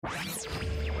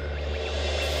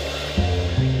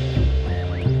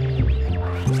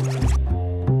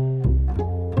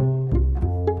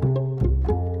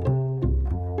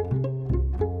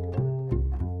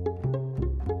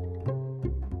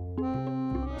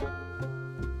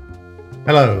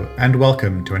Hello, and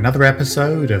welcome to another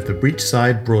episode of the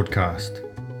Breachside Broadcast,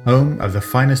 home of the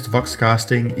finest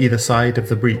voxcasting either side of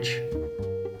the breach.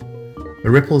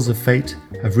 The ripples of fate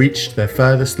have reached their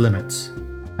furthest limits,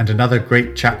 and another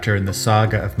great chapter in the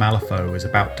saga of Malifaux is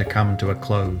about to come to a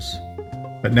close.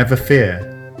 But never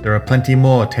fear, there are plenty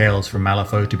more tales from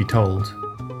Malifaux to be told.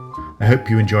 I hope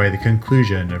you enjoy the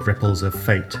conclusion of Ripples of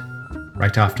Fate,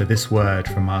 right after this word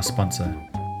from our sponsor.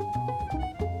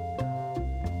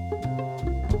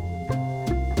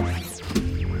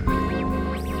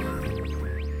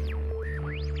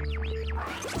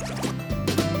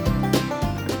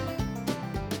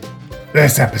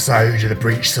 This episode of the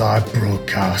Breachside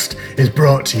Broadcast is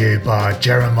brought to you by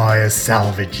Jeremiah's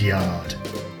Salvage Yard.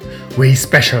 We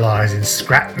specialise in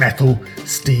scrap metal,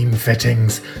 steam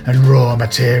fittings and raw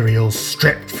materials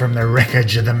stripped from the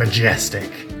wreckage of the Majestic.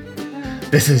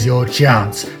 This is your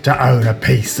chance to own a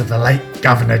piece of the late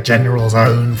Governor General's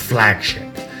own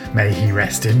flagship. May he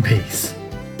rest in peace.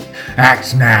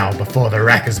 Act now before the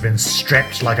wreck has been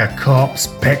stripped like a corpse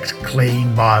picked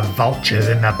clean by vultures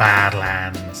in the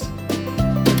Badlands.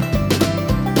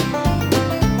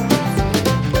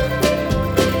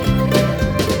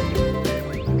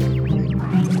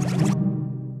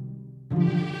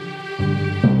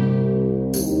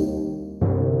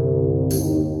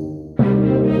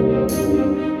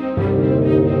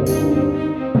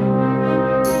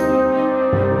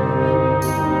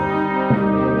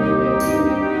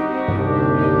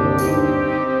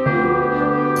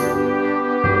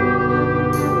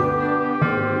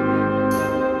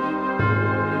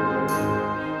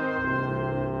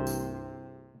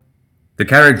 The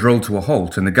carriage rolled to a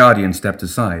halt and the Guardian stepped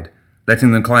aside,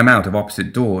 letting them climb out of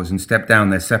opposite doors and step down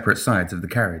their separate sides of the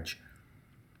carriage.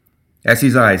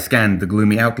 Essie's eyes scanned the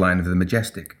gloomy outline of the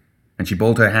Majestic, and she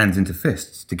balled her hands into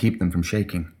fists to keep them from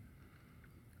shaking.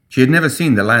 She had never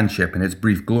seen the landship in its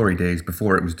brief glory days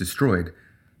before it was destroyed,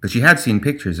 but she had seen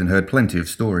pictures and heard plenty of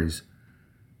stories.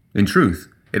 In truth,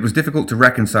 it was difficult to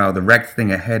reconcile the wrecked thing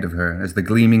ahead of her as the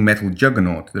gleaming metal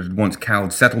juggernaut that had once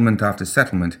cowed settlement after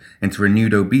settlement into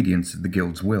renewed obedience of the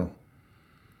Guild's will.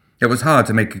 It was hard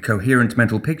to make a coherent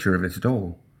mental picture of it at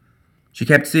all. She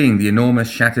kept seeing the enormous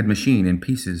shattered machine in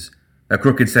pieces, a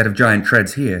crooked set of giant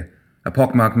treads here, a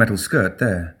pockmarked metal skirt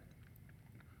there.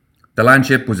 The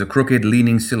landship was a crooked,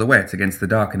 leaning silhouette against the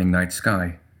darkening night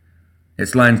sky,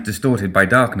 its lines distorted by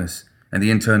darkness and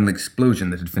the internal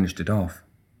explosion that had finished it off.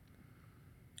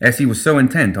 Essie was so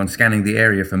intent on scanning the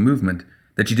area for movement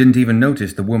that she didn't even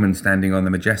notice the woman standing on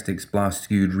the Majestic's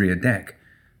blast-skewed rear deck,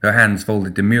 her hands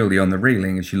folded demurely on the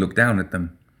railing as she looked down at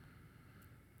them.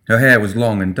 Her hair was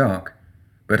long and dark,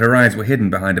 but her eyes were hidden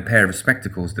behind a pair of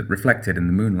spectacles that reflected in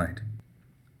the moonlight.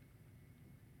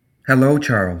 "Hello,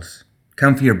 Charles.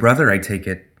 Come for your brother, I take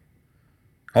it."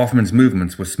 Hoffman's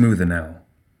movements were smoother now,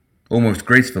 almost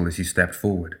graceful as he stepped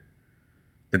forward.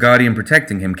 The Guardian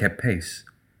protecting him kept pace,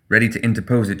 ready to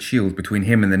interpose its shield between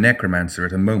him and the necromancer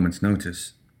at a moment's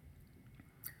notice.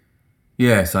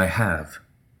 "Yes, I have.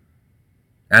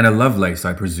 Anna Lovelace,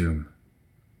 I presume."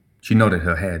 She nodded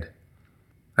her head.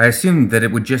 "I assumed that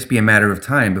it would just be a matter of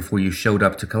time before you showed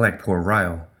up to collect poor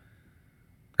Ryle.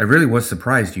 I really was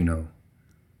surprised, you know.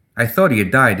 I thought he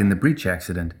had died in the breach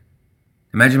accident.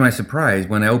 Imagine my surprise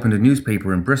when I opened a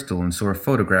newspaper in Bristol and saw a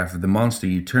photograph of the monster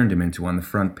you turned him into on the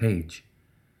front page."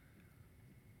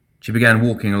 She began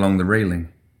walking along the railing,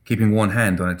 keeping one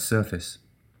hand on its surface.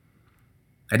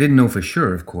 "I didn't know for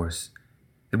sure, of course.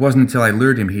 It wasn't until I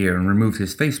lured him here and removed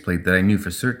his faceplate that I knew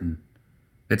for certain.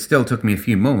 It still took me a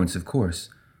few moments, of course,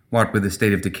 what with the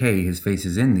state of decay his face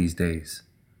is in these days."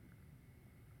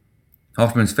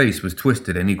 Hoffman's face was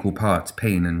twisted in equal parts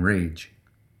pain and rage.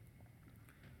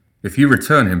 "If you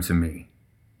return him to me,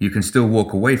 you can still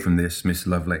walk away from this, Miss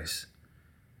Lovelace.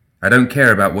 I don't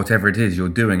care about whatever it is you're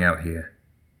doing out here.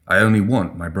 I only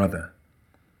want my brother."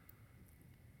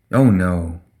 "Oh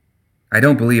no, I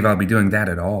don't believe I'll be doing that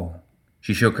at all."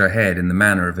 She shook her head in the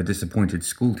manner of a disappointed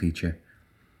schoolteacher.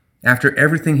 "After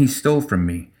everything he stole from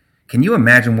me, can you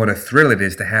imagine what a thrill it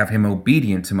is to have him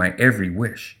obedient to my every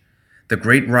wish? The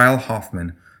great Ryle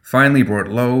Hoffman, finally brought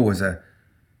low as a—"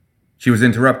 She was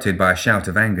interrupted by a shout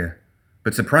of anger,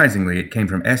 but surprisingly it came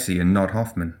from Essie and not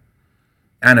Hoffman.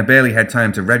 Anna barely had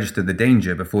time to register the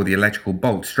danger before the electrical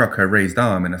bolt struck her raised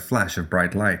arm in a flash of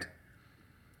bright light.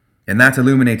 In that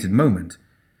illuminated moment,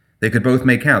 they could both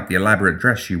make out the elaborate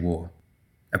dress she wore,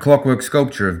 a clockwork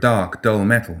sculpture of dark, dull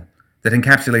metal that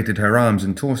encapsulated her arms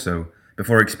and torso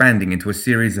before expanding into a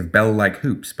series of bell-like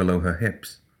hoops below her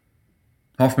hips.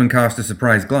 Hoffman cast a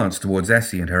surprised glance towards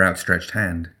Essie and her outstretched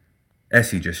hand.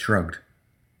 Essie just shrugged.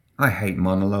 "I hate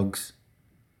monologues."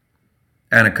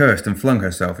 Anna cursed and flung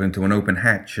herself into an open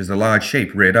hatch as a large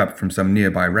shape reared up from some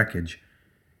nearby wreckage.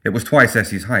 It was twice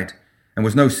Essie's height, and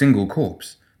was no single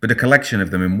corpse, but a collection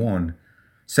of them in one,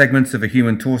 segments of a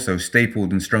human torso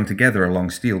stapled and strung together along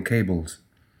steel cables.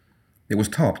 It was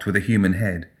topped with a human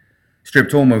head,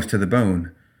 stripped almost to the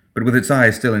bone, but with its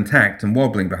eyes still intact and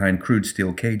wobbling behind crude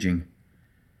steel caging.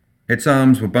 Its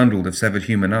arms were bundled of severed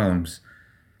human arms,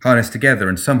 harnessed together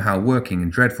and somehow working in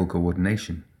dreadful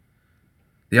coordination.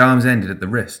 The arms ended at the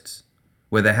wrists,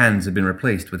 where their hands had been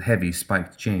replaced with heavy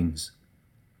spiked chains.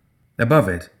 Above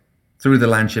it, through the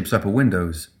landship's upper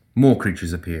windows, more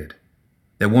creatures appeared,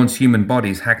 their once human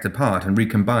bodies hacked apart and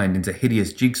recombined into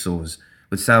hideous jigsaws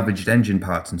with salvaged engine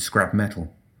parts and scrap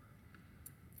metal.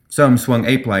 Some swung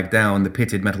ape-like down the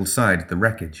pitted metal side of the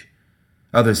wreckage.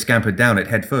 Others scampered down it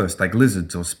headfirst like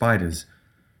lizards or spiders,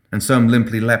 and some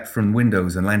limply leapt from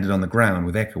windows and landed on the ground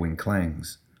with echoing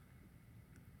clangs.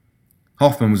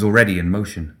 Hoffman was already in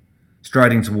motion,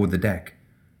 striding toward the deck,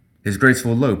 his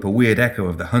graceful lope a weird echo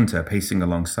of the hunter pacing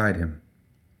alongside him.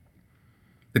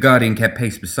 The Guardian kept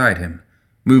pace beside him,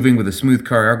 moving with a smooth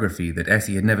choreography that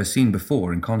Essie had never seen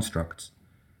before in constructs.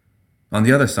 On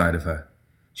the other side of her,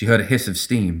 she heard a hiss of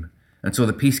steam and saw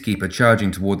the Peacekeeper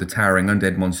charging toward the towering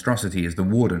undead monstrosity as the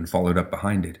Warden followed up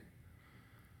behind it.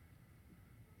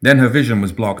 Then her vision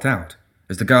was blocked out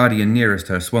as the Guardian nearest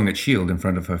her swung its shield in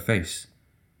front of her face.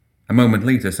 A moment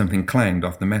later, something clanged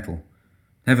off the metal,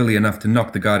 heavily enough to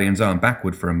knock the Guardian's arm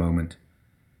backward for a moment.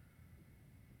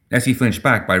 Essie flinched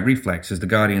back by reflex as the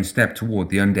Guardian stepped toward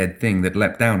the undead thing that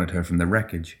leapt down at her from the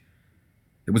wreckage.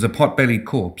 It was a pot-bellied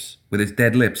corpse, with its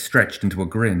dead lips stretched into a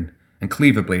grin, and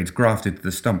cleaver blades grafted to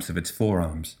the stumps of its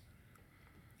forearms.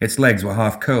 Its legs were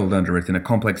half curled under it in a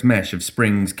complex mesh of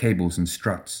springs, cables, and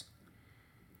struts.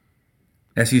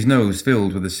 Essie's nose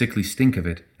filled with a sickly stink of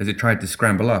it as it tried to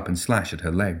scramble up and slash at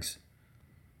her legs.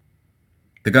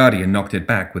 The Guardian knocked it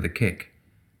back with a kick,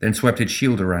 then swept its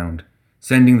shield around,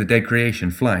 sending the dead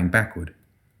creation flying backward.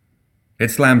 It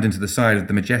slammed into the side of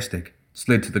the Majestic,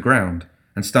 slid to the ground,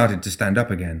 and started to stand up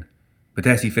again, but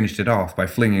Essie finished it off by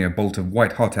flinging a bolt of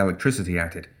white-hot electricity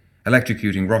at it,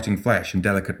 electrocuting rotting flesh and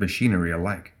delicate machinery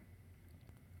alike.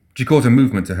 She caught a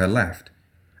movement to her left,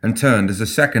 and turned as the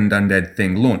second undead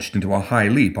thing launched into a high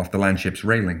leap off the landship's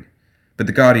railing, but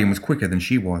the Guardian was quicker than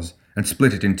she was, and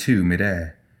split it in two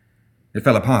mid-air. It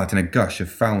fell apart in a gush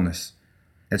of foulness,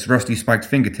 its rusty-spiked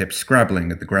fingertips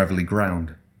scrabbling at the gravelly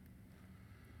ground.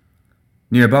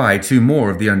 Nearby, two more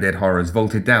of the undead horrors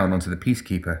vaulted down onto the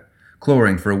Peacekeeper,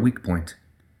 clawing for a weak point.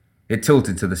 It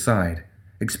tilted to the side,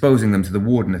 exposing them to the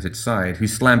Warden at its side, who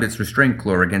slammed its restraint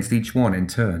claw against each one in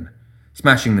turn,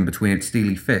 smashing them between its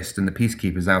steely fist and the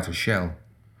Peacekeeper's outer shell.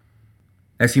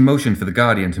 Essie motioned for the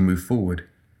Guardian to move forward,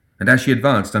 and as she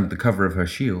advanced under the cover of her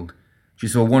shield, she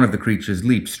saw one of the creatures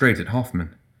leap straight at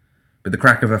Hoffman, but the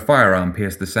crack of her firearm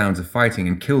pierced the sounds of fighting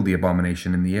and killed the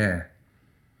abomination in the air.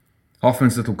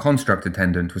 Hoffman's little construct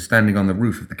attendant was standing on the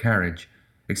roof of the carriage,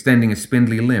 extending a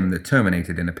spindly limb that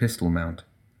terminated in a pistol mount.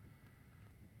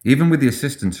 Even with the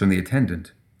assistance from the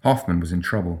attendant, Hoffman was in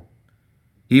trouble.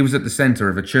 He was at the center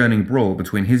of a churning brawl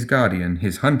between his Guardian,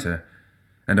 his hunter,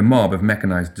 and a mob of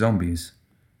mechanized zombies.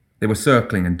 They were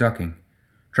circling and ducking,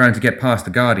 trying to get past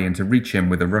the Guardian to reach him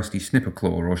with a rusty snipper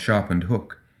claw or sharpened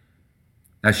hook.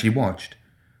 As she watched,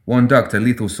 one ducked a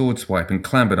lethal sword swipe and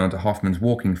clambered onto Hoffman's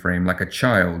walking frame like a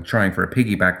child trying for a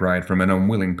piggyback ride from an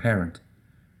unwilling parent.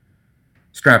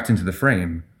 Strapped into the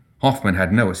frame, Hoffman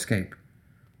had no escape,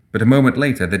 but a moment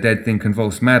later the dead thing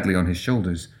convulsed madly on his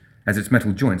shoulders as its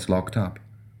metal joints locked up.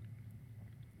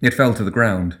 It fell to the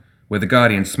ground, where the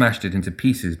Guardian smashed it into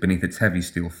pieces beneath its heavy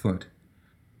steel foot.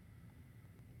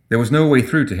 There was no way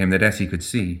through to him that Essie could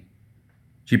see.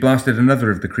 She blasted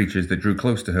another of the creatures that drew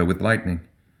close to her with lightning,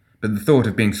 but the thought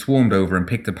of being swarmed over and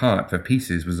picked apart for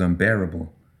pieces was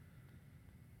unbearable.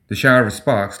 The shower of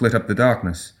sparks lit up the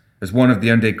darkness as one of the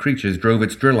undead creatures drove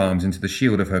its drill arms into the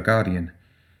shield of her Guardian,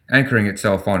 anchoring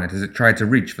itself on it as it tried to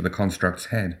reach for the construct's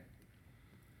head.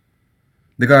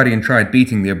 The Guardian tried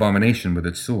beating the abomination with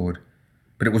its sword,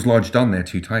 but it was lodged on there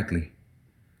too tightly.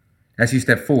 Essie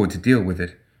stepped forward to deal with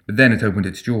it, but then it opened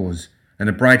its jaws, and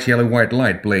a bright yellow-white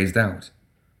light blazed out.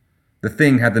 The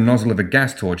thing had the nozzle of a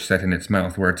gas torch set in its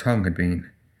mouth where a tongue had been.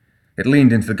 It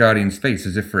leaned into the Guardian's face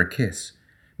as if for a kiss,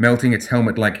 melting its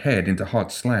helmet-like head into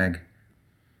hot slag.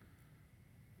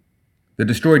 The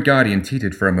destroyed Guardian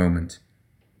teetered for a moment,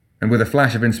 and with a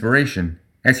flash of inspiration,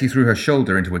 Essie threw her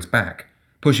shoulder into its back,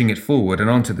 pushing it forward and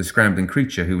onto the scrambling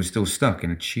creature who was still stuck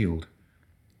in its shield.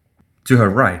 To her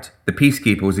right, the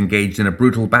Peacekeeper was engaged in a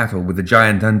brutal battle with the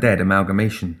giant undead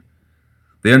amalgamation.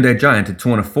 The undead giant had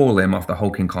torn a forelimb off the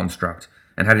hulking construct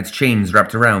and had its chains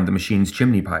wrapped around the machine's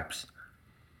chimney pipes.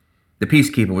 The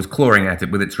peacekeeper was clawing at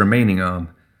it with its remaining arm,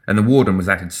 and the warden was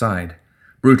at its side,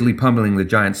 brutally pummeling the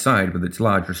giant's side with its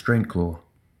large restraint claw.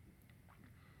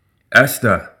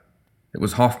 "Esther!" It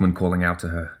was Hoffman calling out to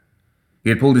her. He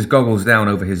had pulled his goggles down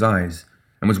over his eyes,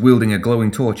 and was wielding a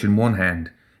glowing torch in one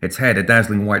hand, its head a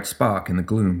dazzling white spark in the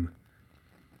gloom.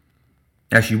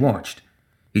 As she watched,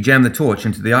 he jammed the torch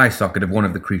into the eye socket of one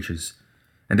of the creatures,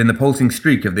 and in the pulsing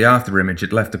streak of the afterimage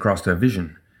it left across her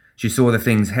vision, she saw the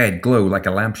thing's head glow like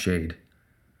a lampshade.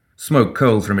 Smoke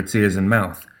curled from its ears and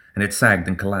mouth, and it sagged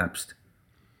and collapsed.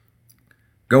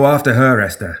 "Go after her,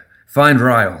 Esther. Find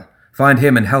Ryle. Find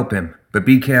him and help him, but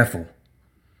be careful."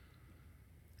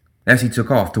 Essie took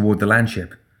off toward the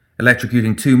landship,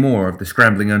 electrocuting 2 more of the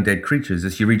scrambling undead creatures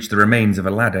as she reached the remains of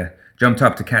a ladder, jumped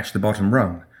up to catch the bottom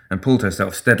rung, and pulled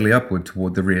herself steadily upward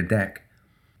toward the rear deck.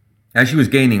 As she was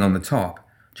gaining on the top,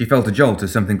 she felt a jolt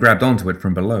as something grabbed onto it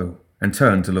from below, and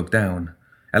turned to look down,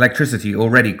 electricity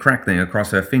already crackling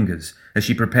across her fingers as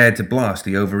she prepared to blast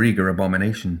the overeager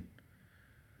abomination.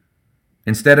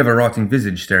 Instead of a rotting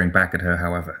visage staring back at her,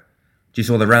 however, she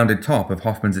saw the rounded top of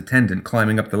Hoffman's attendant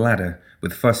climbing up the ladder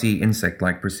with fussy,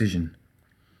 insect-like precision.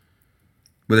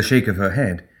 With a shake of her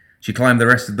head, she climbed the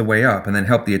rest of the way up and then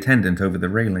helped the attendant over the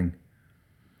railing.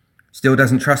 "Still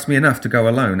doesn't trust me enough to go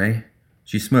alone, eh?"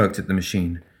 She smirked at the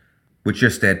machine, which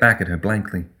just stared back at her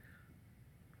blankly.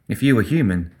 "If you were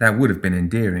human, that would have been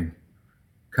endearing.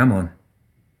 Come on."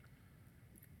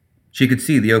 She could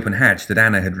see the open hatch that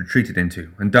Anna had retreated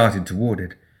into and darted toward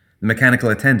it, the mechanical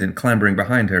attendant clambering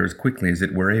behind her as quickly as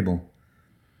it were able.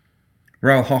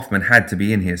 Ryle Hoffman had to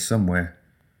be in here somewhere.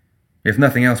 If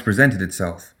nothing else presented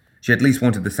itself, she at least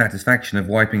wanted the satisfaction of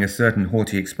wiping a certain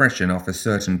haughty expression off a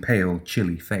certain pale,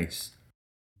 chilly face.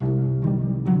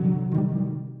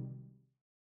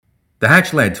 The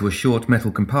hatch led to a short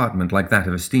metal compartment like that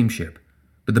of a steamship,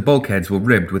 but the bulkheads were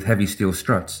ribbed with heavy steel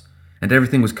struts, and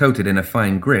everything was coated in a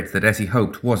fine grit that Essie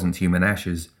hoped wasn't human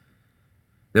ashes.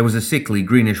 There was a sickly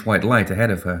greenish-white light ahead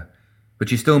of her, but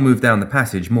she still moved down the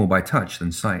passage more by touch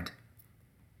than sight.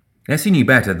 Essie knew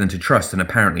better than to trust an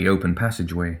apparently open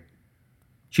passageway.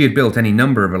 She had built any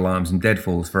number of alarms and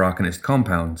deadfalls for Arcanist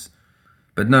compounds,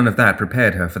 but none of that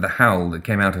prepared her for the howl that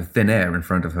came out of thin air in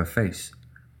front of her face.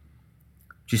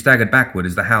 She staggered backward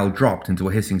as the howl dropped into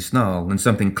a hissing snarl and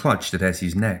something clutched at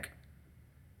Essie's neck.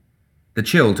 The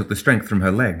chill took the strength from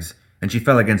her legs, and she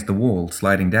fell against the wall,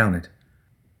 sliding down it.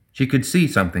 She could see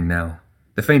something now,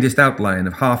 the faintest outline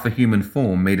of half a human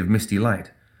form made of misty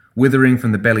light, withering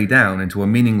from the belly down into a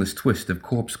meaningless twist of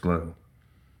corpse glow.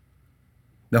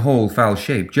 The whole foul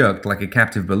shape jerked like a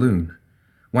captive balloon,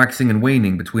 waxing and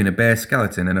waning between a bare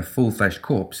skeleton and a full-fleshed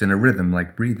corpse in a rhythm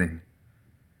like breathing.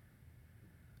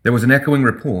 There was an echoing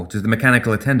report as the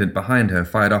mechanical attendant behind her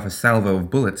fired off a salvo of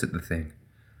bullets at the thing,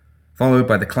 followed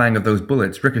by the clang of those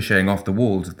bullets ricocheting off the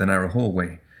walls of the narrow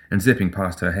hallway and zipping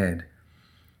past her head.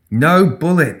 "No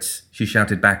bullets!" she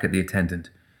shouted back at the attendant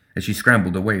as she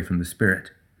scrambled away from the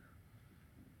spirit.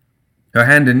 Her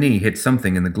hand and knee hit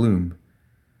something in the gloom,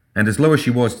 and as low as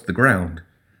she was to the ground,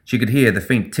 she could hear the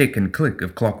faint tick and click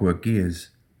of clockwork gears.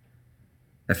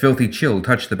 A filthy chill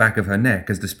touched the back of her neck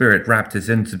as the spirit wrapped its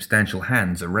insubstantial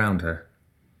hands around her.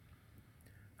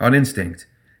 On instinct,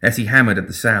 Essie hammered at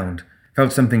the sound,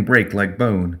 felt something break like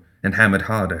bone, and hammered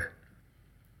harder.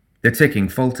 The ticking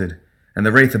faltered, and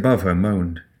the wraith above her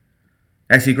moaned.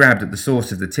 Essie grabbed at the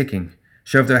source of the ticking,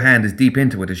 shoved her hand as deep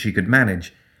into it as she could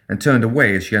manage, and turned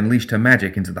away as she unleashed her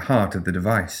magic into the heart of the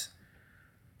device,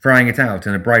 frying it out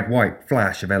in a bright white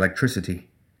flash of electricity.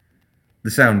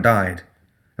 The sound died,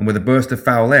 and with a burst of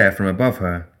foul air from above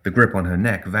her, the grip on her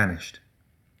neck vanished.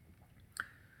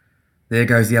 "There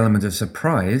goes the element of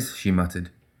surprise," she muttered,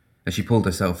 as she pulled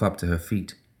herself up to her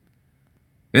feet.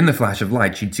 In the flash of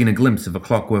light she'd seen a glimpse of a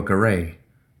clockwork array,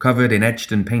 covered in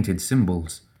etched and painted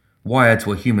symbols, wired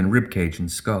to a human ribcage and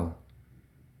skull.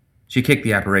 She kicked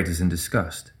the apparatus in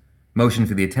disgust, motioned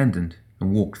for the attendant,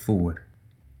 and walked forward.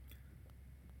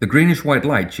 The greenish-white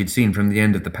light she'd seen from the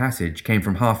end of the passage came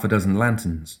from half a dozen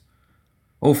lanterns,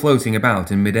 all floating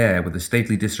about in mid-air with a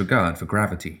stately disregard for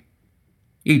gravity.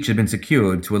 Each had been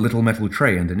secured to a little metal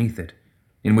tray underneath it,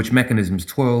 in which mechanisms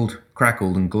twirled,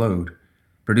 crackled, and glowed,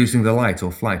 producing the light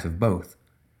or flight of both.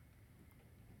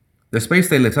 The space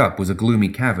they lit up was a gloomy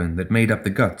cavern that made up the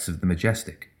guts of the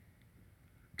Majestic.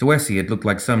 To Essie it looked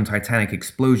like some titanic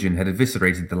explosion had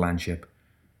eviscerated the landship,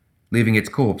 leaving its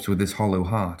corpse with this hollow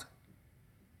heart.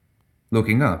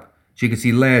 Looking up, she could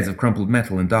see layers of crumpled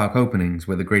metal and dark openings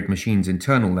where the great machine's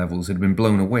internal levels had been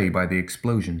blown away by the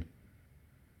explosion.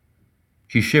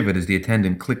 She shivered as the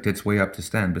attendant clicked its way up to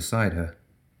stand beside her.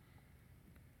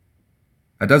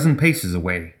 A dozen paces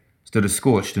away stood a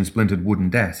scorched and splintered wooden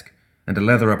desk and a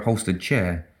leather-upholstered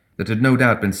chair that had no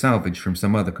doubt been salvaged from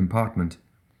some other compartment.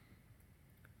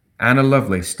 Anna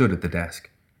Lovelace stood at the desk,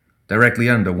 directly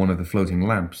under one of the floating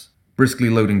lamps,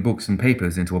 briskly loading books and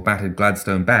papers into a battered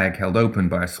Gladstone bag held open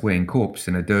by a swaying corpse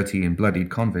in a dirty and bloodied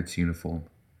convict's uniform.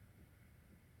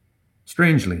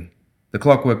 Strangely, the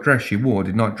clockwork dress she wore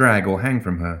did not drag or hang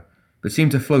from her, but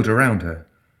seemed to float around her,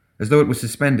 as though it was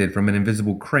suspended from an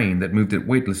invisible crane that moved it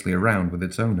weightlessly around with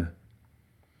its owner.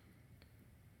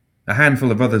 A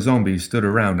handful of other zombies stood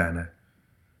around Anna,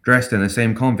 dressed in the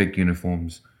same convict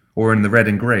uniforms, or in the red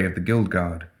and grey of the Guild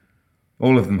Guard,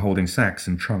 all of them holding sacks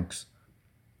and trunks.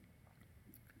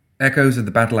 Echoes of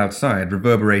the battle outside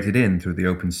reverberated in through the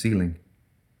open ceiling.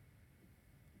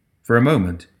 For a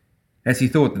moment, Essie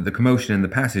thought that the commotion in the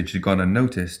passage had gone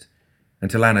unnoticed,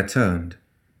 until Anna turned,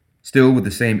 still with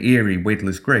the same eerie,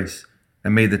 weightless grace,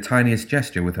 and made the tiniest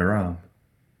gesture with her arm.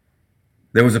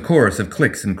 There was a chorus of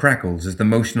clicks and crackles as the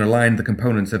motion aligned the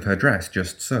components of her dress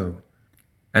just so,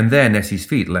 and then Essie's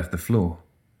feet left the floor.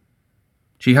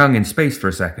 She hung in space for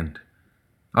a second,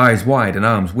 eyes wide and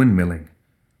arms windmilling,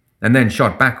 and then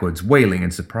shot backwards, wailing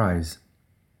in surprise.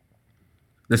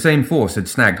 The same force had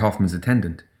snagged Hoffman's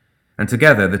attendant, and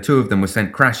together the two of them were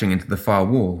sent crashing into the far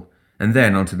wall, and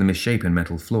then onto the misshapen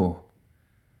metal floor.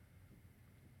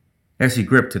 Essie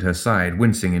gripped at her side,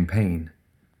 wincing in pain.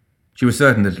 She was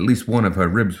certain that at least one of her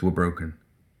ribs were broken.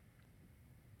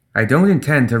 "I don't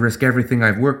intend to risk everything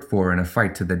I've worked for in a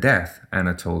fight to the death,"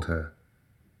 Anna told her,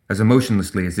 as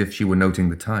emotionlessly as if she were noting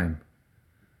the time.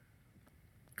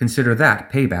 "Consider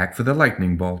that payback for the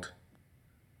lightning bolt."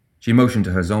 She motioned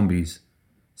to her zombies,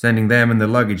 sending them and the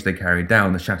luggage they carried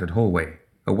down the shattered hallway,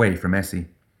 away from Essie.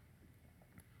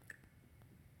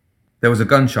 There was a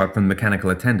gunshot from the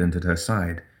mechanical attendant at her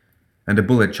side, and a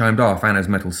bullet chimed off Anna's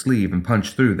metal sleeve and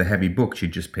punched through the heavy book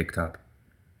she'd just picked up.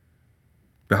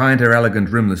 Behind her elegant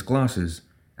rimless glasses,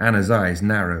 Anna's eyes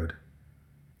narrowed.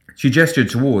 She gestured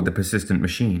toward the persistent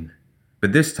machine,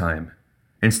 but this time,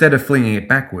 instead of flinging it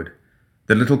backward,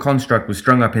 the little construct was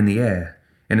strung up in the air,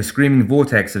 in a screaming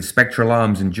vortex of spectral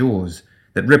arms and jaws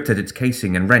that ripped at its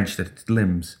casing and wrenched at its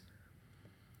limbs.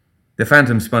 The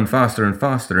phantom spun faster and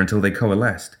faster until they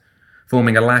coalesced,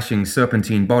 forming a lashing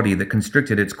serpentine body that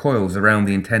constricted its coils around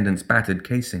the attendant's battered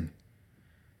casing.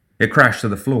 It crashed to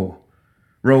the floor,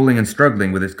 rolling and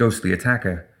struggling with its ghostly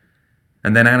attacker,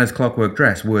 and then Anna's clockwork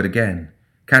dress whirred again,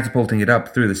 catapulting it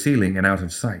up through the ceiling and out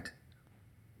of sight.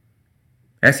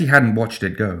 Essie hadn't watched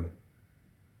it go.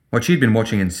 What she'd been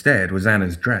watching instead was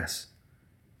Anna's dress.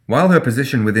 While her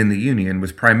position within the Union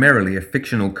was primarily a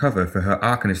fictional cover for her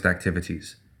Arcanist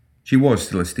activities, she was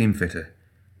still a steamfitter,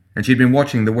 and she'd been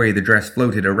watching the way the dress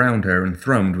floated around her and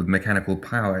thrummed with mechanical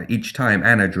power each time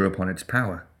Anna drew upon its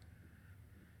power.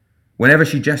 Whenever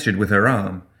she gestured with her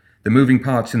arm, the moving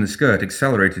parts in the skirt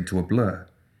accelerated to a blur,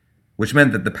 which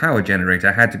meant that the power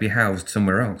generator had to be housed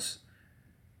somewhere else,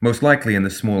 most likely in the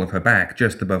small of her back,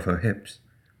 just above her hips.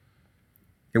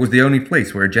 It was the only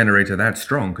place where a generator that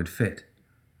strong could fit.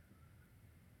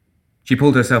 She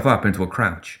pulled herself up into a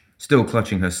crouch, still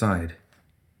clutching her side.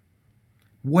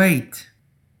 "Wait!"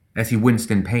 Essie winced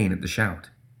in pain at the shout.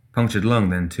 Punctured lung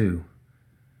then, too.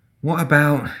 "What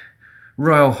about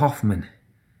Royal Hoffman?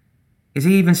 Is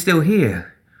he even still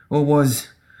here? Or was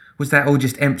that all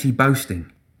just empty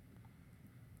boasting?"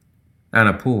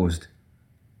 Anna paused,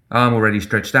 arm already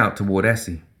stretched out toward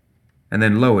Essie, and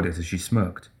then lowered it as she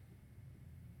smirked.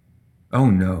 "Oh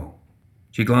no."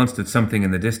 She glanced at something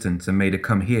in the distance and made a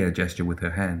 "come here" gesture with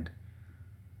her hand.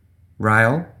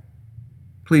 "Ryle,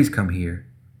 please come here."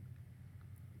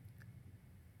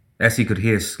 Essie could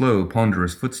hear slow,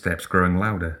 ponderous footsteps growing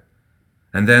louder,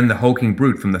 and then the hulking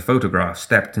brute from the photograph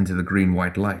stepped into the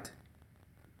green-white light.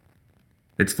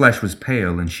 Its flesh was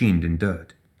pale and sheened in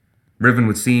dirt, riven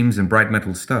with seams and bright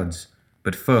metal studs,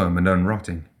 but firm and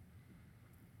unrotting.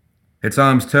 Its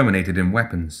arms terminated in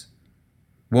weapons,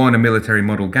 one a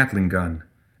military-model Gatling gun,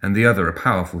 and the other a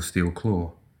powerful steel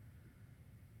claw.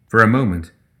 For a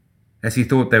moment, Essie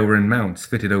thought they were in mounts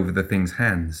fitted over the thing's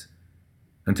hands,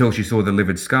 until she saw the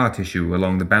livid scar tissue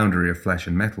along the boundary of flesh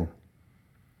and metal.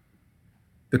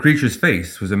 The creature's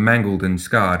face was a mangled and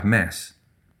scarred mess,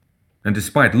 and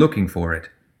despite looking for it,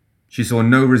 she saw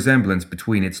no resemblance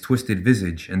between its twisted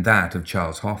visage and that of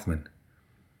Charles Hoffman.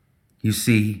 "You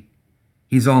see,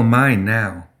 he's all mine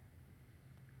now."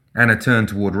 Anna turned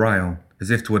toward Ryle, as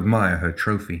if to admire her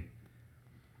trophy.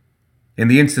 In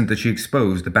the instant that she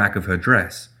exposed the back of her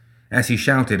dress, Essie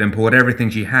shouted and poured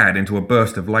everything she had into a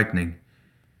burst of lightning,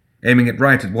 aiming it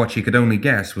right at what she could only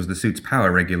guess was the suit's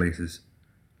power regulators.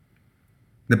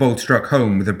 The bolt struck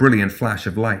home with a brilliant flash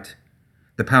of light,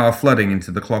 the power flooding into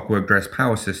the Clockwork Dress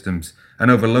power systems and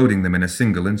overloading them in a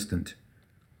single instant.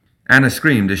 Anna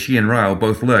screamed as she and Ryle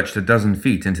both lurched a dozen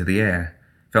feet into the air,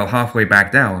 fell halfway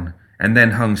back down, and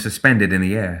then hung suspended in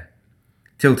the air,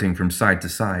 tilting from side to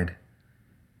side.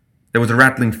 There was a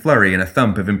rattling flurry and a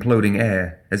thump of imploding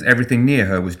air as everything near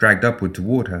her was dragged upward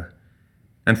toward her,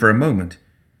 and for a moment,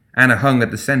 Anna hung at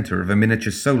the center of a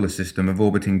miniature solar system of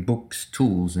orbiting books,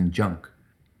 tools, and junk.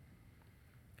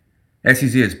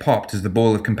 Essie's ears popped as the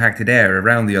ball of compacted air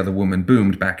around the other woman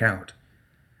boomed back out,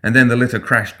 and then the litter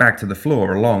crashed back to the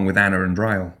floor along with Anna and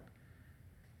Ryle.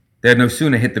 They had no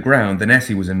sooner hit the ground than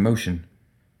Essie was in motion,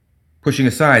 pushing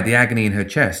aside the agony in her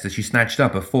chest as she snatched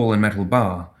up a fallen metal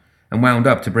bar and wound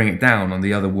up to bring it down on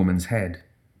the other woman's head.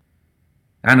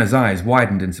 Anna's eyes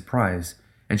widened in surprise,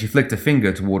 and she flicked a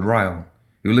finger toward Ryle,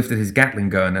 who lifted his Gatling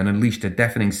gun and unleashed a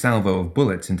deafening salvo of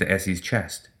bullets into Essie's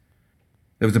chest.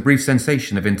 There was a brief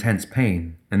sensation of intense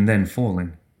pain, and then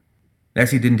falling.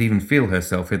 Essie didn't even feel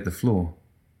herself hit the floor.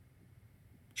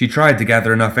 She tried to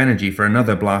gather enough energy for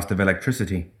another blast of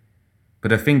electricity, but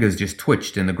her fingers just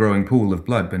twitched in the growing pool of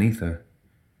blood beneath her.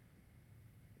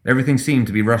 Everything seemed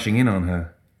to be rushing in on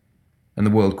her, and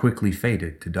the world quickly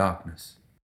faded to darkness.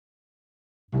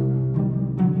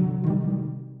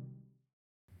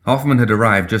 Hoffman had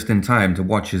arrived just in time to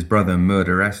watch his brother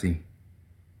murder Essie.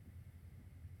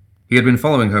 He had been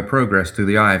following her progress through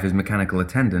the eye of his mechanical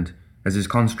attendant as his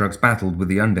constructs battled with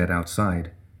the undead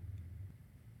outside.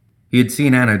 He had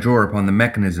seen Anna draw upon the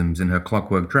mechanisms in her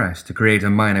clockwork dress to create a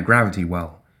minor gravity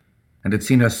well, and had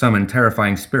seen her summon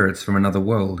terrifying spirits from another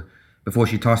world before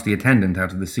she tossed the attendant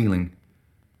out of the ceiling.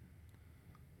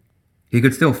 He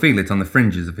could still feel it on the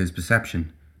fringes of his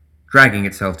perception, dragging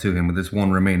itself to him with its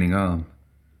one remaining arm.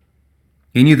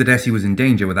 He knew that Essie was in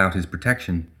danger without his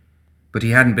protection, but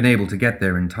he hadn't been able to get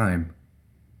there in time.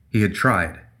 He had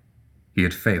tried. He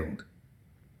had failed.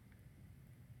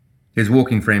 His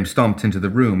walking frame stomped into the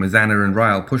room as Anna and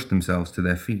Ryle pushed themselves to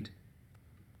their feet.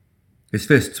 His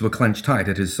fists were clenched tight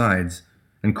at his sides,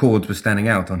 and cords were standing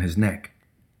out on his neck.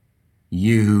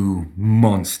 "You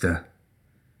monster!"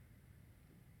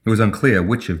 It was unclear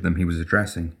which of them he was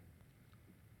addressing.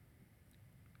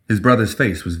 His brother's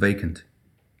face was vacant.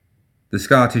 The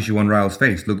scar tissue on Ryle's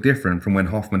face looked different from when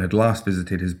Hoffman had last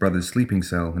visited his brother's sleeping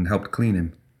cell and helped clean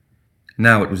him.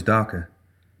 Now it was darker,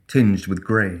 tinged with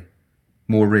grey,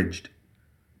 more ridged,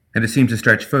 and it seemed to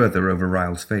stretch further over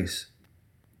Ryle's face.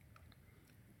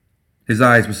 His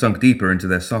eyes were sunk deeper into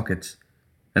their sockets,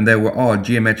 and there were odd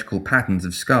geometrical patterns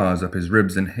of scars up his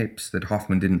ribs and hips that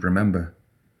Hoffman didn't remember.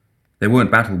 They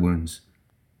weren't battle wounds,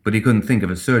 but he couldn't think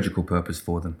of a surgical purpose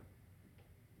for them.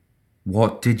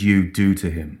 "What did you do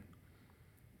to him?"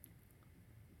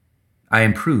 "I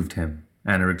improved him,"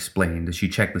 Anna explained as she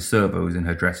checked the servos in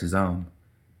her dress's arm.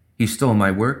 "He stole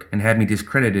my work and had me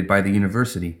discredited by the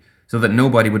university so that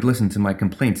nobody would listen to my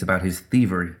complaints about his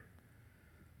thievery.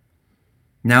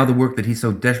 Now the work that he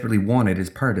so desperately wanted is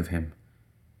part of him.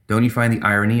 Don't you find the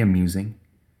irony amusing?"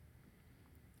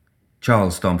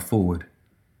 Charles stomped forward,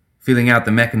 feeling out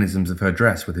the mechanisms of her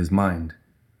dress with his mind,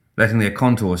 letting their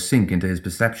contours sink into his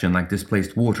perception like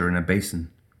displaced water in a basin.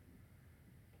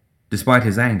 Despite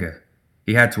his anger,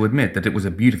 he had to admit that it was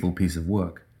a beautiful piece of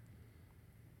work.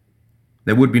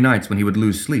 There would be nights when he would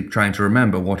lose sleep trying to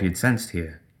remember what he had sensed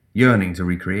here, yearning to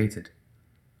recreate it.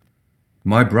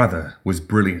 My brother was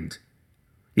brilliant.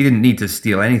 He didn't need to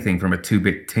steal anything from a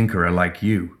 2-bit tinkerer like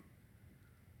you.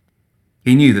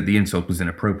 He knew that the insult was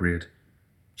inappropriate.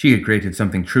 She had created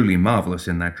something truly marvelous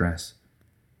in that dress.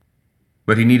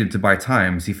 But he needed to buy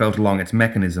time as he felt along its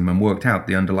mechanism and worked out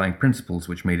the underlying principles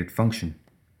which made it function.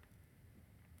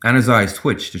 Anna's eyes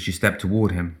twitched as she stepped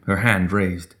toward him, her hand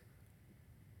raised.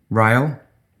 "Ryle,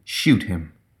 shoot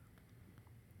him."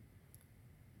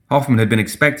 Hoffman had been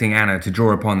expecting Anna to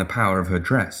draw upon the power of her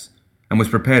dress, and was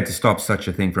prepared to stop such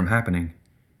a thing from happening.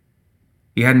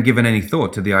 He hadn't given any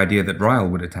thought to the idea that Ryle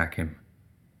would attack him.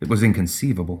 It was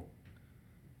inconceivable.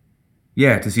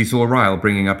 Yet, as he saw Ryle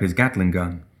bringing up his Gatling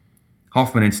gun,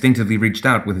 Hoffman instinctively reached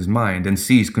out with his mind and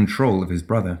seized control of his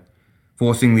brother,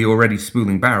 forcing the already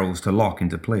spooling barrels to lock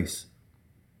into place.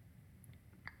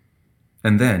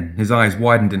 And then his eyes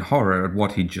widened in horror at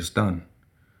what he'd just done.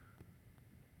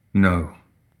 No.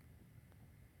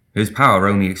 His power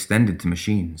only extended to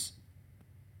machines.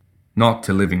 Not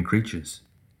to living creatures.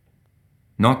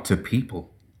 Not to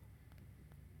people.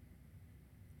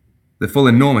 The full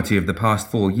enormity of the past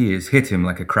 4 years hit him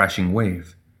like a crashing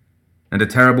wave, and a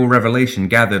terrible revelation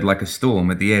gathered like a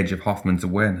storm at the edge of Hoffman's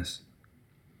awareness.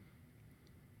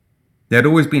 There had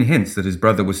always been hints that his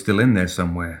brother was still in there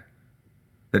somewhere,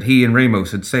 that he and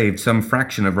Ramos had saved some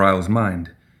fraction of Ryle's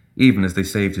mind, even as they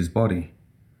saved his body.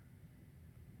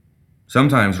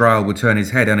 Sometimes Ryle would turn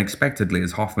his head unexpectedly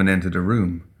as Hoffman entered a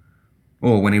room.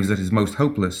 Or when he was at his most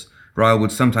hopeless, Ryle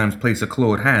would sometimes place a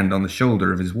clawed hand on the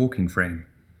shoulder of his walking frame,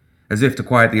 as if to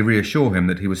quietly reassure him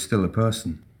that he was still a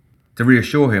person. To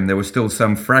reassure him there was still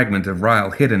some fragment of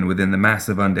Ryle hidden within the mass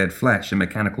of undead flesh and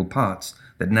mechanical parts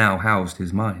that now housed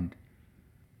his mind.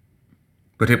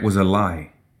 But it was a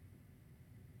lie.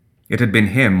 It had been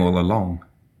him all along,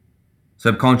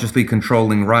 subconsciously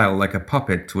controlling Ryle like a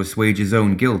puppet to assuage his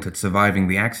own guilt at surviving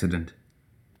the accident.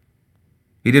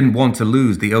 He didn't want to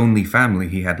lose the only family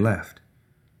he had left,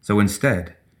 so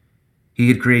instead, he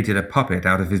had created a puppet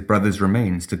out of his brother's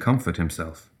remains to comfort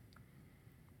himself.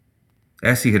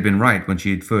 Essie had been right when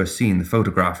she had first seen the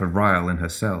photograph of Ryle in her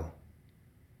cell.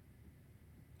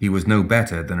 He was no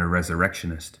better than a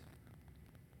resurrectionist.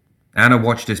 Anna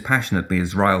watched dispassionately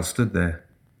as Ryle stood there,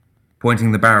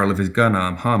 pointing the barrel of his gun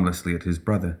arm harmlessly at his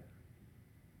brother.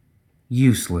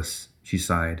 Useless, she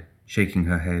sighed, shaking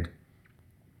her head.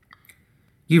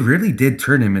 You really did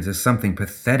turn him into something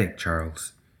pathetic,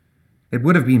 Charles. It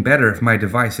would have been better if my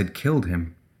device had killed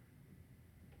him.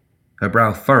 Her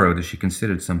brow furrowed as she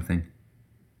considered something.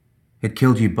 It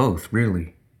killed you both,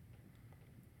 really.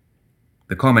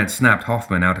 The comment snapped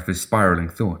Hoffman out of his spiraling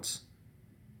thoughts.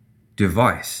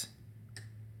 Device.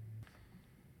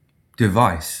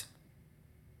 Device.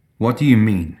 What do you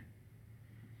mean?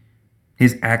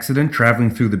 His accident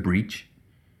traveling through the breach?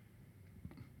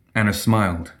 Anna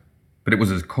smiled, but it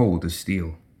was as cold as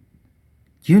steel.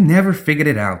 You never figured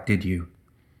it out, did you?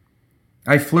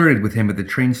 I flirted with him at the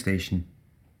train station.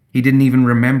 He didn't even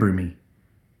remember me.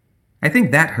 I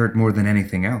think that hurt more than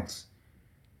anything else.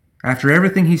 After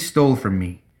everything he stole from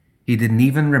me, he didn't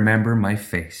even remember my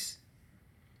face.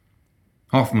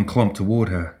 Hoffman clumped toward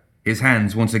her, his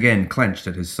hands once again clenched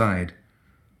at his side.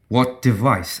 What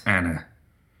device, Anna?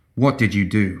 What did you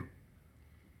do?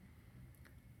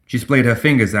 She splayed her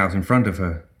fingers out in front of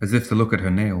her, as if to look at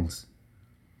her nails.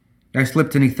 I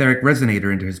slipped an etheric resonator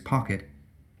into his pocket.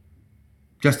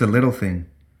 Just a little thing,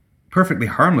 perfectly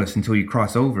harmless until you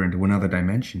cross over into another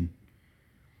dimension.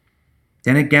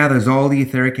 Then it gathers all the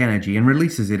etheric energy and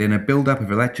releases it in a build-up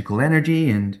of electrical energy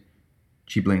and...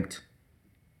 She blinked,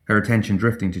 her attention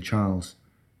drifting to Charles.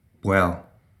 Well,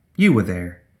 you were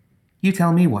there. You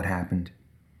tell me what happened.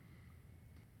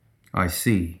 I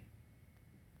see.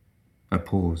 A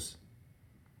pause.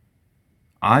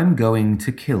 I'm going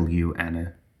to kill you,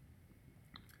 Anna.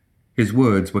 His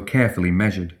words were carefully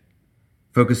measured,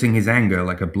 focusing his anger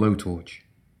like a blowtorch.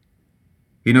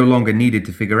 He no longer needed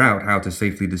to figure out how to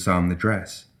safely disarm the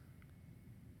dress.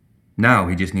 Now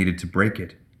he just needed to break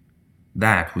it.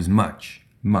 That was much,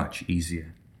 much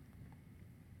easier.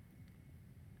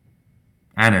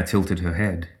 Anna tilted her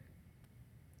head.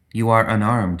 You are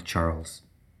unarmed, Charles.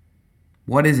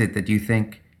 What is it that you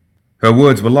think? Her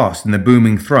words were lost in the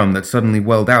booming thrum that suddenly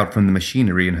welled out from the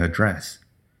machinery in her dress.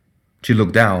 She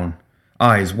looked down,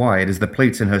 eyes wide as the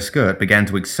plates in her skirt began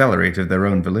to accelerate of their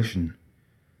own volition.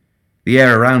 The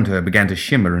air around her began to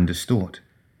shimmer and distort,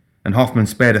 and Hoffman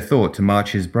spared a thought to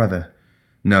march his brother,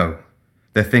 no,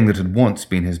 the thing that had once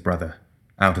been his brother,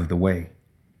 out of the way.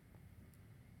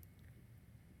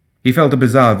 He felt a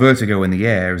bizarre vertigo in the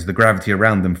air as the gravity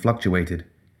around them fluctuated,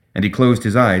 and he closed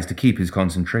his eyes to keep his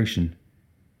concentration.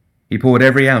 He poured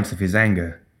every ounce of his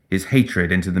anger, his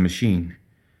hatred into the machine,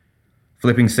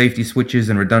 flipping safety switches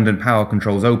and redundant power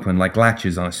controls open like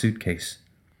latches on a suitcase.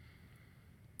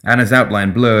 Anna's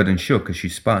outline blurred and shook as she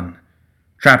spun,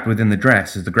 trapped within the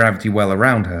dress as the gravity well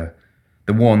around her,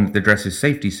 the one that the dress's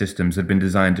safety systems had been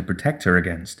designed to protect her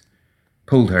against,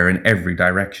 pulled her in every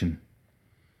direction.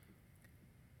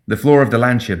 The floor of the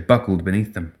landship buckled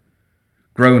beneath them,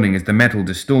 groaning as the metal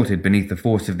distorted beneath the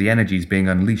force of the energies being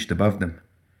unleashed above them.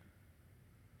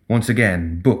 Once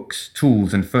again, books,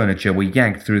 tools, and furniture were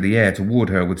yanked through the air toward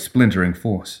her with splintering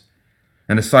force,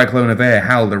 and a cyclone of air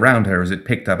howled around her as it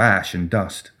picked up ash and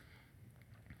dust.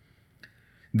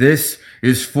 This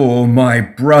is for my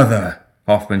brother,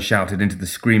 Hoffman shouted into the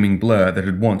screaming blur that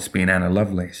had once been Anna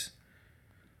Lovelace.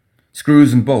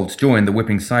 Screws and bolts joined the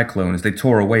whipping cyclone as they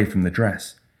tore away from the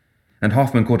dress, and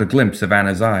Hoffman caught a glimpse of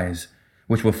Anna's eyes,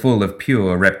 which were full of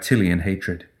pure reptilian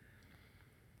hatred.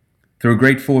 Through a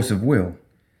great force of will,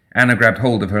 Anna grabbed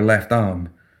hold of her left arm,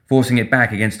 forcing it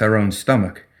back against her own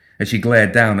stomach as she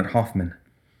glared down at Hoffman.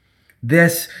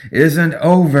 This isn't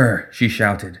over, she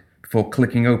shouted, before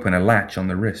clicking open a latch on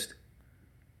the wrist.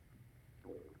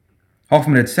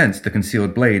 Hoffman had sensed the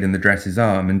concealed blade in the dress's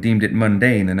arm and deemed it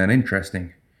mundane and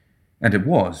uninteresting, and it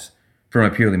was, from a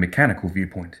purely mechanical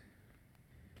viewpoint.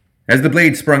 As the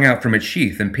blade sprung out from its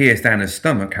sheath and pierced Anna's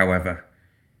stomach, however,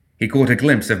 he caught a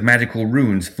glimpse of magical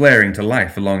runes flaring to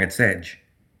life along its edge.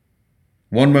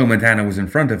 One moment Anna was in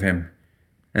front of him,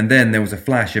 and then there was a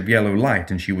flash of yellow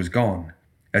light and she was gone,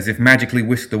 as if magically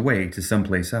whisked away to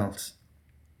someplace else.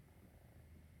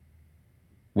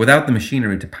 Without the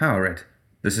machinery to power it,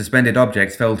 the suspended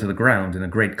objects fell to the ground in a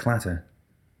great clatter.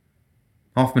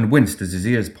 Hoffman winced as his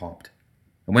ears popped,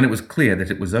 and when it was clear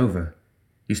that it was over,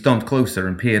 he stomped closer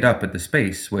and peered up at the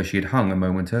space where she had hung a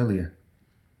moment earlier.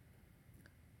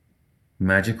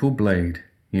 "Magical blade,"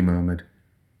 he murmured,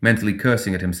 mentally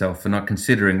cursing at himself for not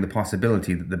considering the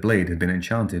possibility that the blade had been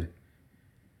enchanted.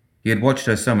 He had watched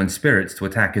her summon spirits to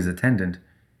attack his attendant.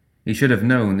 He should have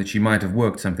known that she might have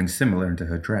worked something similar into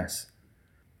her dress.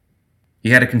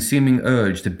 He had a consuming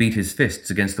urge to beat his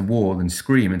fists against the wall and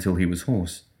scream until he was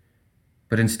hoarse,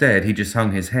 but instead he just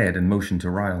hung his head and motioned to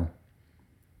Ryle.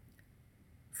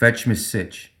 "Fetch Miss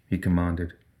Sitch," he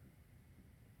commanded,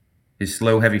 his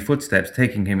slow, heavy footsteps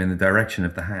taking him in the direction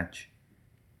of the hatch.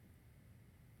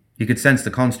 He could sense the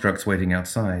constructs waiting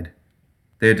outside.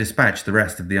 They had dispatched the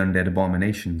rest of the undead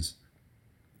abominations.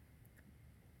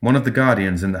 One of the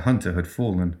guardians and the hunter had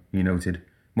fallen, he noted,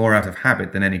 more out of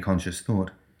habit than any conscious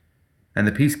thought, and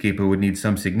the peacekeeper would need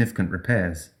some significant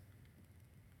repairs.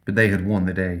 But they had won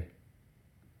the day.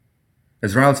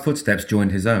 As Ryle's footsteps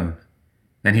joined his own,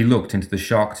 and he looked into the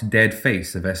shocked, dead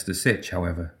face of Esther Sitch,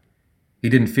 however, he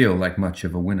didn't feel like much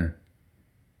of a winner.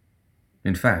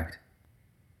 In fact,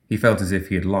 he felt as if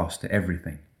he had lost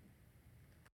everything.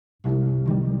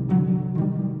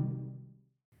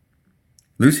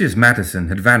 Lucius Matteson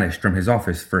had vanished from his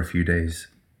office for a few days.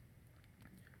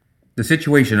 The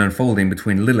situation unfolding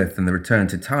between Lilith and the return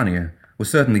Titania was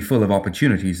certainly full of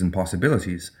opportunities and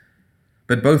possibilities,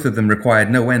 but both of them required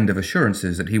no end of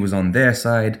assurances that he was on their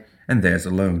side and theirs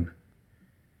alone.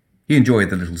 He enjoyed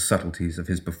the little subtleties of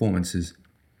his performances.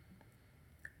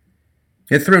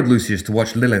 It thrilled Lucius to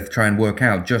watch Lilith try and work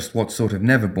out just what sort of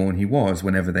Neverborn he was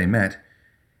whenever they met,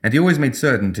 and he always made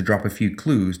certain to drop a few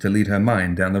clues to lead her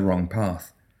mind down the wrong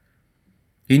path.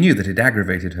 He knew that it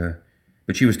aggravated her,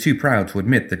 but she was too proud to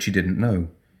admit that she didn't know,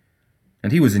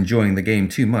 and he was enjoying the game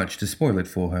too much to spoil it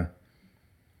for her.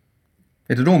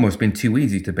 It had almost been too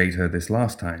easy to bait her this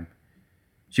last time.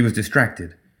 She was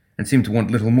distracted, and seemed to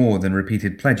want little more than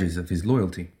repeated pledges of his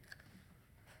loyalty.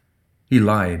 He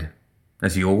lied,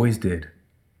 as he always did,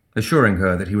 assuring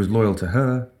her that he was loyal to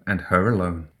her and her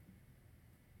alone.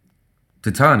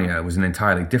 Titania was an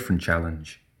entirely different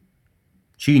challenge.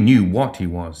 She knew what he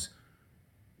was,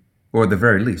 or at the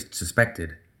very least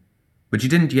suspected, but she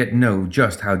didn't yet know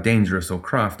just how dangerous or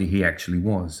crafty he actually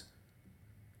was.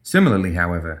 Similarly,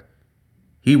 however,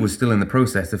 he was still in the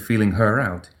process of feeling her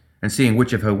out and seeing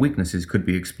which of her weaknesses could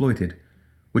be exploited,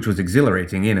 which was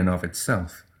exhilarating in and of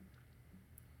itself.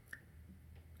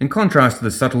 In contrast to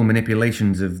the subtle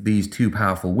manipulations of these two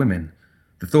powerful women,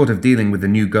 the thought of dealing with the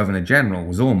new Governor-General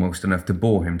was almost enough to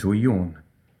bore him to a yawn.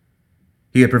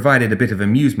 He had provided a bit of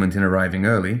amusement in arriving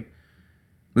early.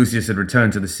 Lucius had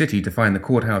returned to the city to find the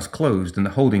courthouse closed and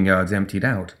the holding yards emptied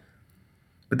out.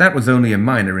 But that was only a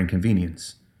minor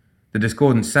inconvenience, the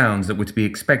discordant sounds that were to be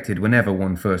expected whenever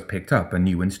one first picked up a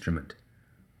new instrument.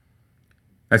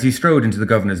 As he strode into the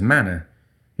governor's manor,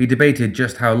 he debated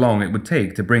just how long it would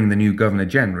take to bring the new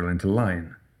Governor-General into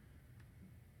line.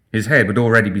 His head would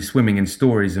already be swimming in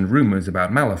stories and rumors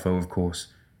about Malifaux, of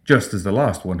course, just as the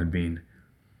last one had been.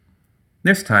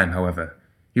 This time, however,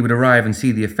 he would arrive and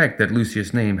see the effect that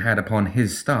Lucius' name had upon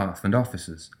his staff and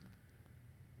officers.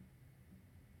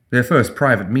 Their first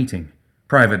private meeting,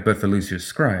 private but for Lucius'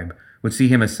 scribe, would see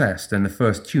him assessed and the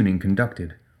first tuning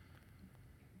conducted.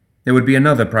 There would be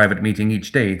another private meeting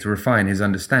each day to refine his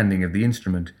understanding of the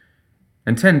instrument,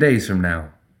 and 10 days from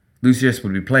now, Lucius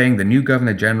would be playing the new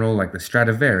Governor-General like the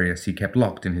Stradivarius he kept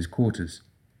locked in his quarters.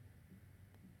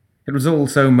 It was all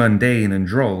so mundane and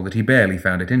droll that he barely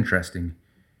found it interesting.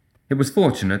 It was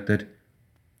fortunate that...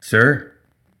 "Sir?"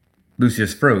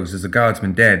 Lucius froze as the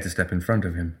guardsman dared to step in front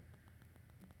of him.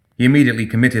 He immediately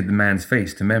committed the man's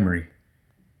face to memory.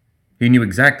 He knew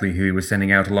exactly who he was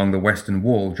sending out along the western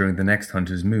wall during the next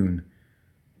hunter's moon.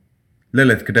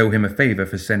 Lilith could owe him a favor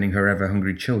for sending her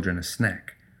ever-hungry children a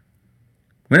snack.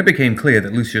 When it became clear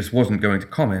that Lucius wasn't going to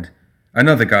comment,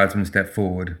 another guardsman stepped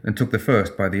forward and took the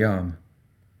first by the arm.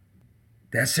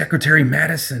 "That's Secretary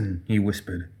Matteson," he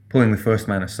whispered, pulling the first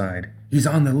man aside. "He's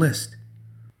on the list."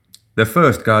 The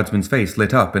first guardsman's face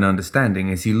lit up in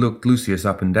understanding as he looked Lucius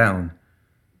up and down.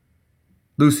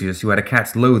 Lucius, who had a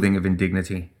cat's loathing of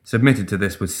indignity, submitted to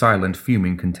this with silent,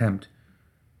 fuming contempt.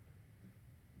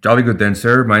 "Jolly good then,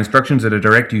 sir. My instructions are to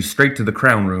direct you straight to the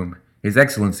Crown Room. His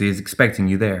Excellency is expecting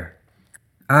you there."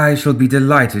 "I shall be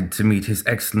delighted to meet His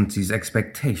Excellency's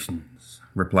expectations,"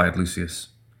 replied Lucius.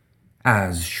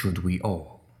 "As should we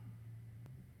all."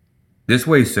 "This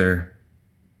way, sir."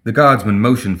 The guardsman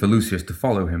motioned for Lucius to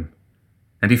follow him,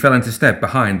 and he fell into step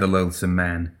behind the loathsome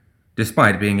man,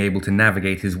 despite being able to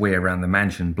navigate his way around the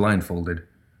mansion blindfolded.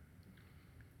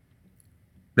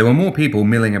 There were more people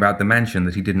milling about the mansion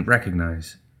that he didn't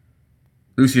recognize.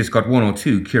 Lucius got one or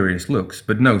two curious looks,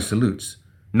 but no salutes,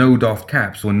 no doffed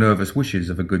caps or nervous wishes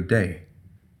of a good day.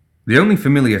 The only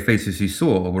familiar faces he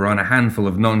saw were on a handful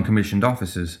of non-commissioned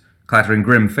officers, clattering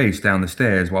grim-faced down the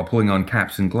stairs while pulling on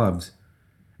caps and gloves,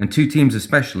 and two teams of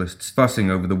specialists fussing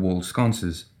over the walled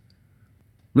sconces.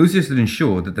 Lucius had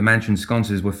ensured that the mansion's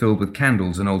sconces were filled with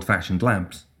candles and old-fashioned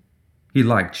lamps. He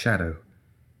liked shadow.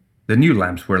 The new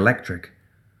lamps were electric,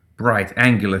 bright,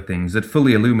 angular things that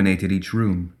fully illuminated each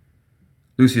room.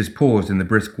 Lucius paused in the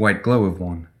brisk white glow of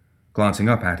one, glancing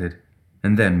up at it,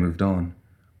 and then moved on.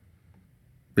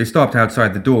 They stopped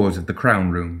outside the doors of the Crown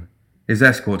Room, his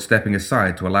escort stepping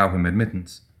aside to allow him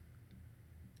admittance.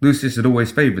 Lucius had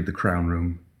always favored the Crown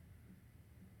Room.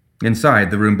 Inside,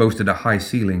 the room boasted a high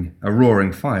ceiling, a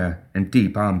roaring fire, and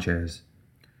deep armchairs.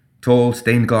 Tall,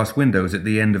 stained-glass windows at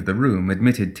the end of the room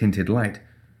admitted tinted light,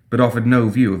 but offered no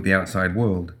view of the outside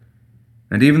world,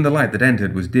 and even the light that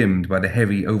entered was dimmed by the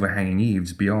heavy, overhanging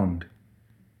eaves beyond.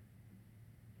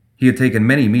 He had taken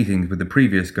many meetings with the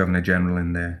previous Governor-General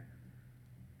in there.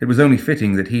 It was only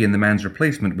fitting that he and the man's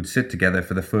replacement would sit together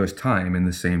for the first time in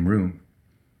the same room.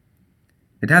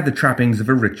 It had the trappings of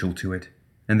a ritual to it,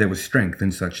 and there was strength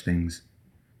in such things.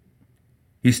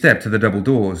 He stepped to the double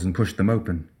doors and pushed them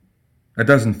open. A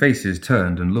dozen faces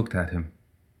turned and looked at him.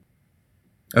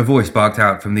 A voice barked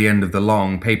out from the end of the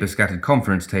long, paper-scattered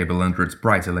conference table under its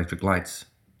bright electric lights.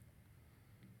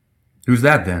 "Who's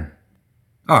that, then?"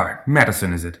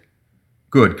 Madison, is it?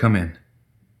 Good, come in.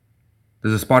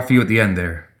 There's a spot for you at the end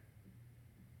there.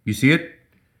 You see it?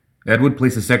 Edward,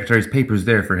 place the secretary's papers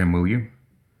there for him, will you?"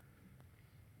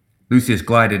 Lucius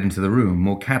glided into the room,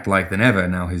 more cat-like than ever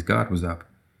now his guard was up.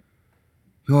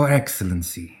 "Your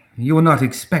Excellency, you are not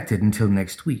expected until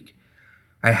next week.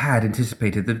 I had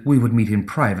anticipated that we would meet in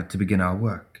private to begin our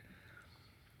work.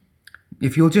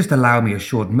 If you'll just allow me a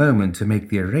short moment to make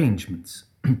the arrangements."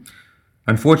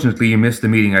 "Unfortunately, you missed the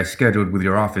meeting I scheduled with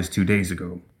your office 2 days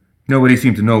ago. Nobody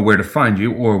seemed to know where to find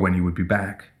you or when you would be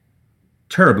back.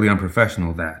 Terribly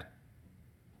unprofessional, that."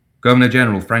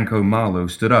 Governor-General Franco Marlowe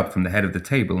stood up from the head of the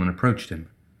table and approached him.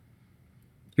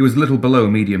 He was little below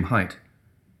medium height,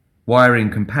 wiry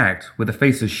and compact, with a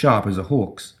face as sharp as a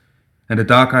hawk's, and a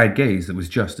dark-eyed gaze that was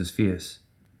just as fierce.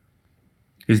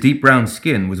 His deep brown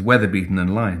skin was weather-beaten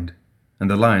and lined, and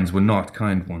the lines were not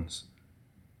kind ones.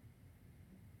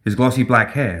 His glossy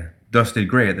black hair, dusted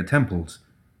grey at the temples,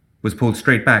 was pulled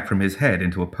straight back from his head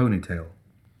into a ponytail.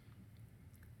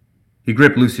 He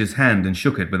gripped Lucius' hand and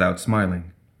shook it without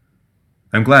smiling.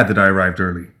 "I'm glad that I arrived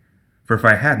early, for if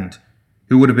I hadn't,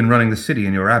 who would have been running the city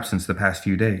in your absence the past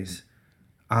few days?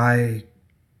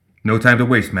 No time to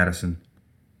waste, Madison.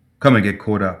 Come and get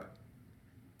caught up."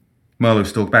 Marlowe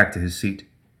stalked back to his seat.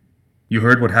 "You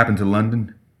heard what happened to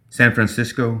London? San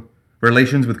Francisco?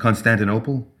 Relations with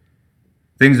Constantinople?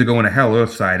 Things are going to hell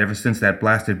earthside ever since that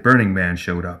blasted Burning Man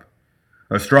showed up.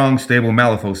 A strong, stable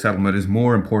Malifaux settlement is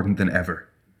more important than ever."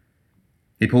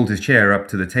 He pulled his chair up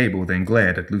to the table, then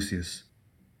glared at Lucius.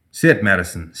 "Sit,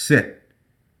 Madison, sit.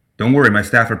 Don't worry, my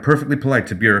staff are perfectly polite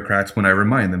to bureaucrats when I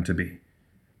remind them to be."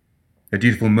 A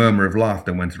dutiful murmur of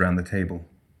laughter went around the table.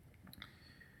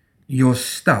 "Your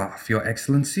staff, Your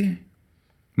Excellency?"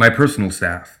 "My personal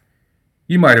staff.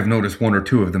 You might have noticed one or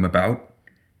two of them about."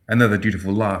 Another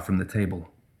dutiful laugh from the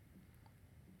table.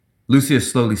 Lucius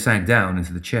slowly sank down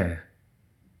into the chair.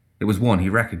 It was one he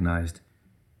recognized.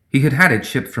 He had had it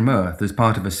shipped from Earth as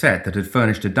part of a set that had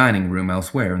furnished a dining room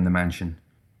elsewhere in the mansion.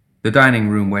 The dining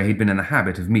room where he'd been in the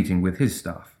habit of meeting with his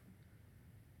staff.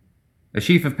 A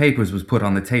sheaf of papers was put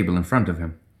on the table in front of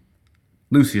him.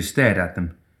 Lucius stared at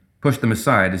them, pushed them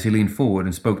aside as he leaned forward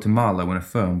and spoke to Marlowe in a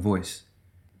firm voice.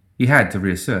 He had to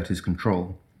reassert his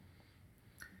control.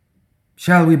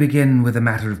 "Shall we begin with a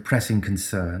matter of pressing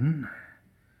concern?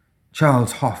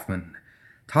 Charles Hoffman,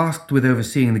 tasked with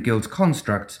overseeing the Guild's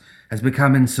constructs, has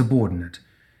become insubordinate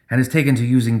and has taken to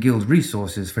using Guild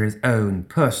resources for his own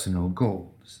personal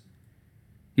goals."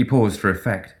 He paused for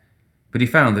effect, but he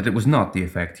found that it was not the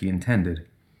effect he intended.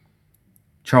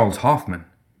 Charles Hoffman?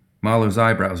 Marlowe's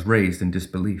eyebrows raised in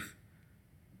disbelief.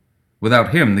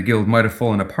 Without him, the Guild might have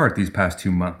fallen apart these past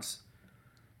 2 months.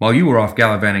 While you were off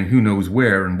gallivanting who knows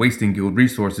where and wasting Guild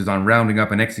resources on rounding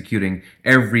up and executing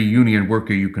every Union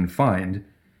worker you can find,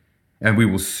 and we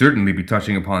will certainly be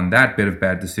touching upon that bit of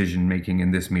bad decision-making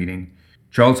in this meeting,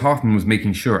 Charles Hoffman was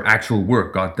making sure actual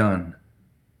work got done.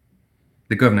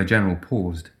 The Governor-General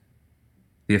paused.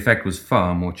 The effect was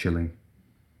far more chilling.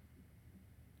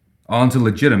 On to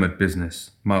legitimate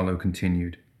business, Marlowe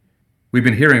continued. We've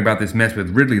been hearing about this mess with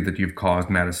Ridley that you've caused,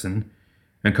 Madison,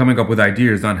 and coming up with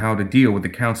ideas on how to deal with the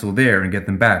council there and get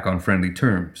them back on friendly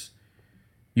terms.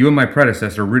 You and my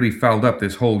predecessor really fouled up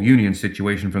this whole union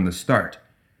situation from the start.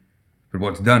 But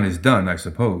what's done is done, I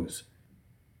suppose.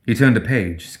 He turned a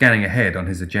page, scanning ahead on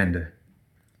his agenda.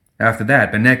 After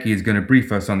that, Benecki is going to brief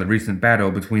us on the recent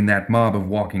battle between that mob of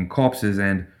walking corpses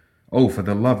and, oh, for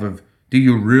the love of, do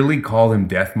you really call them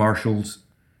death marshals?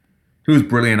 Whose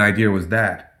brilliant idea was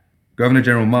that? Governor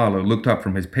General Marlowe looked up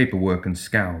from his paperwork and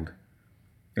scowled.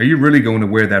 Are you really going to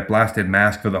wear that blasted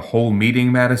mask for the whole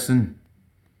meeting, Madison?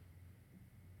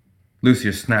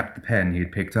 Lucius snapped the pen he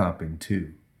had picked up in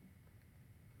two.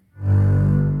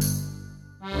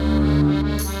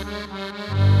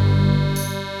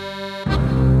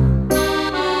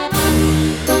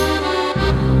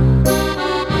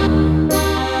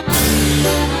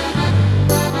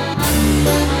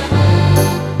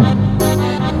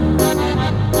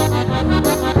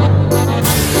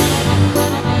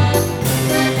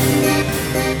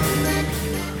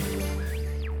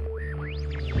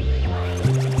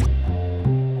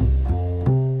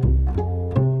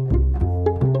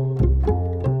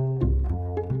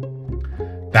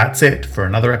 That's it for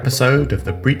another episode of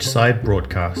the Breachside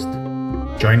Broadcast.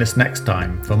 Join us next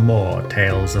time for more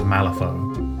Tales of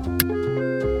Malifaux.